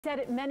Said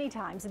it many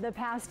times in the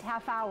past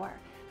half hour,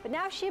 but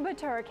now Sheba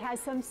Turk has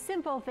some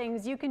simple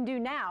things you can do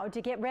now to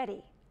get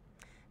ready.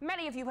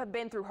 Many of you have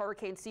been through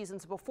hurricane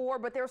seasons before,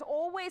 but there's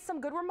always some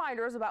good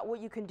reminders about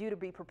what you can do to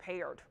be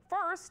prepared.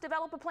 First,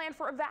 develop a plan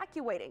for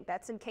evacuating.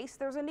 That's in case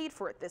there's a need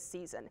for it this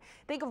season.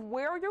 Think of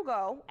where you'll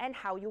go and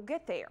how you'll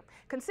get there.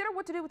 Consider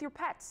what to do with your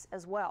pets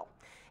as well.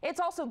 It's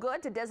also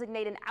good to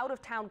designate an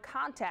out-of-town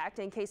contact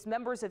in case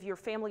members of your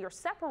family are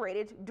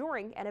separated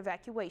during an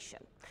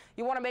evacuation.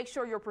 You want to make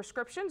sure your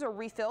prescriptions are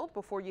refilled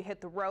before you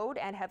hit the road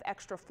and have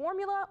extra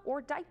formula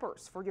or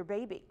diapers for your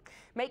baby.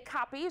 Make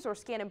copies or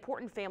scan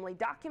important family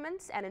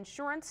documents and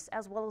insurance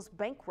as well as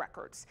bank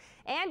records.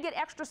 And get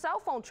extra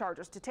cell phone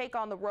chargers to take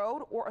on the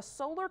road or a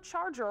solar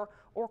charger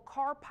or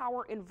car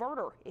power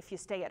inverter if you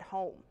stay at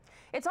home.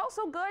 It's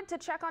also good to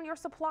check on your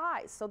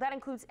supplies. So that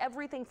includes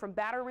everything from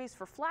batteries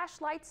for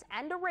flashlights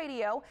and a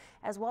radio,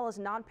 as well as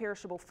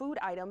non-perishable food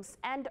items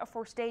and a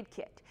first aid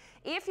kit.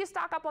 If you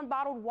stock up on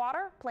bottled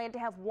water, plan to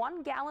have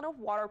 1 gallon of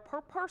water per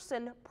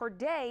person per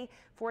day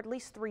for at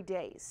least 3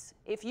 days.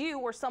 If you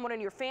or someone in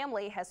your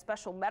family has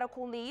special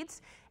medical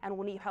needs and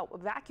will need help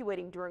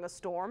evacuating during a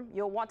storm,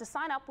 you'll want to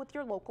sign up with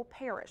your local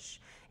parish.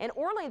 In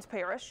Orleans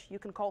Parish, you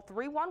can call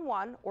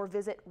 311 or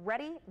visit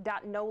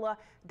ready.nola.gov.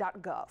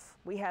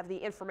 We have the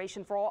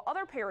information for all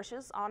other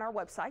parishes on our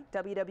website,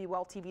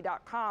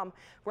 wwltv.com.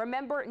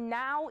 Remember,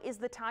 now is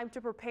the time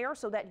to prepare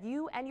so that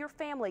you and your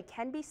family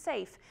can be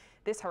safe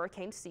this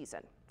hurricane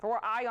season.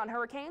 For Eye on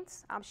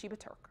Hurricanes, I'm Sheba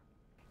Turk.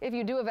 If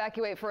you do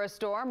evacuate for a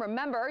storm,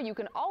 remember you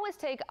can always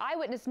take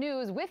Eyewitness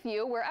News with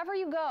you wherever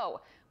you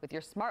go. With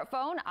your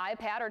smartphone,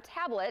 iPad, or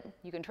tablet,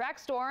 you can track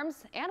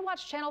storms and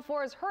watch Channel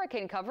 4's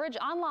hurricane coverage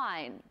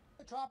online.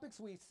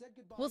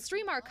 We'll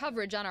stream our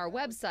coverage on our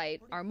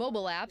website, our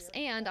mobile apps,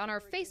 and on our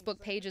Facebook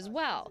page as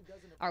well.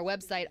 Our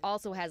website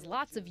also has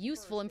lots of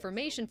useful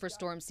information for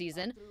storm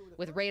season,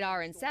 with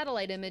radar and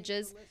satellite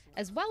images,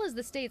 as well as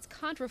the state's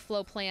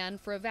contraflow plan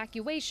for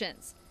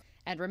evacuations.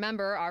 And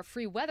remember, our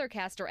free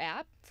Weathercaster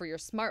app for your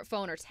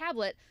smartphone or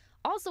tablet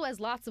also has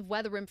lots of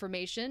weather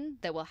information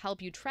that will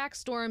help you track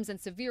storms and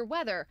severe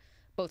weather,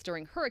 both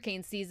during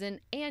hurricane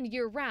season and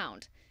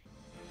year-round.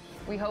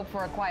 We hope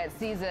for a quiet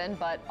season,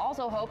 but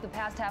also hope the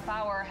past half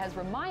hour has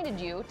reminded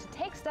you to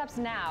take steps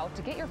now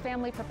to get your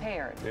family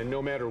prepared. And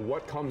no matter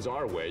what comes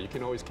our way, you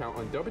can always count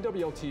on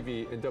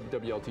WWL-TV and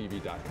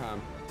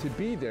WWL-TV.com to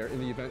be there in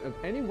the event of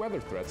any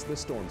weather threats this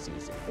storm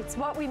season. It's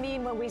what we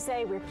mean when we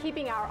say we're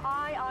keeping our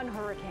eye on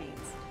hurricanes.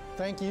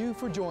 Thank you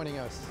for joining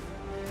us.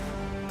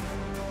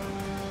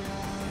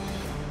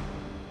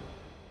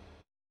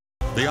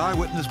 The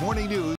Eyewitness Morning News.